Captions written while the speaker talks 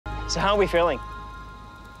So how are we feeling?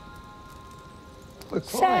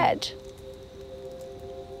 Sad.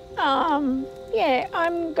 Yeah,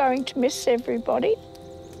 I'm going to miss everybody.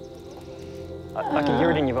 I can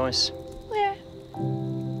hear it in your voice. Yeah.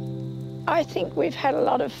 I think we've had a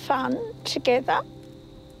lot of fun together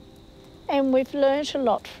and we've learnt a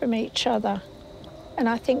lot from each other. And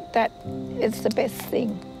I think that is the best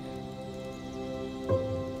thing.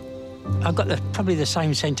 I've got probably the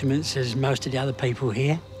same sentiments as most of the other people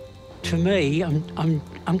here. For me, I'm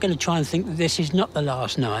going to try and think that this is not the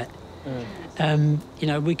last night. You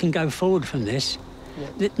know, we can go forward from this.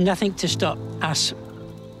 Yeah. Nothing to stop us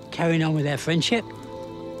carrying on with our friendship.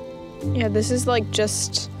 Yeah, this is like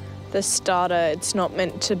just the starter. It's not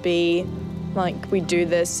meant to be like we do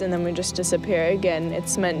this and then we just disappear again.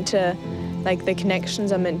 It's meant to, like, the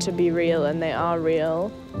connections are meant to be real, and they are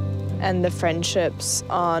real. And the friendships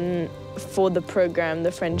aren't for the program,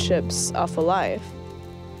 the friendships are for life.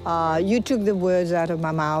 You took the words out of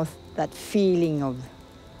my mouth, that feeling of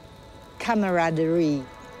camaraderie.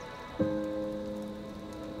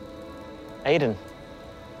 Aiden,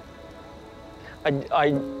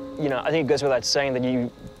 you know, I think it goes without saying that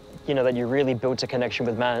that you really built a connection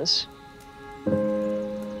with Maz.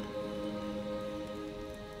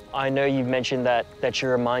 I know you've mentioned that she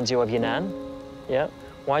reminds you of your nan. Yeah.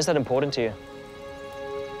 Why is that important to you?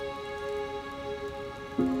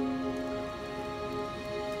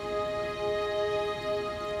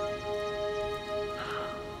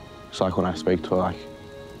 It's like when I speak to her, like,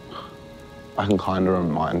 I can kind of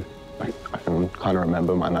remember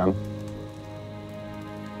my nan.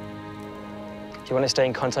 Do you want to stay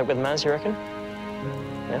in contact with Maz, you reckon?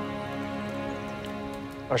 Yeah?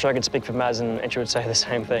 I'm sure I could speak for Maz and she would say the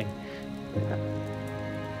same thing.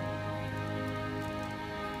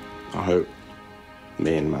 I hope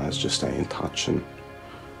me and Maz just stay in touch, and,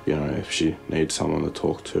 you know, if she needs someone to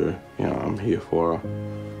talk to, you know, I'm here for her.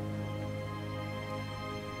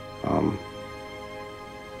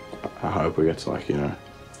 I hope we get to, like, you know,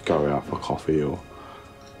 go out for coffee or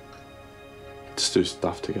just do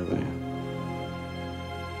stuff together. Yeah.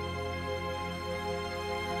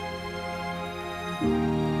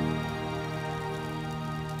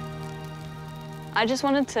 I just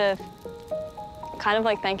wanted to kind of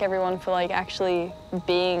like thank everyone for like actually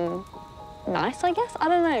being nice, I guess. I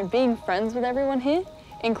don't know, being friends with everyone here,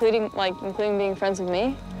 including being friends with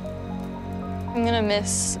me. I'm gonna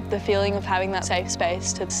miss the feeling of having that safe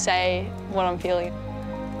space to say what I'm feeling.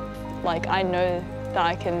 Like, I know that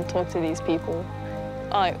I can talk to these people,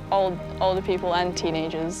 like older people and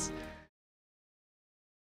teenagers.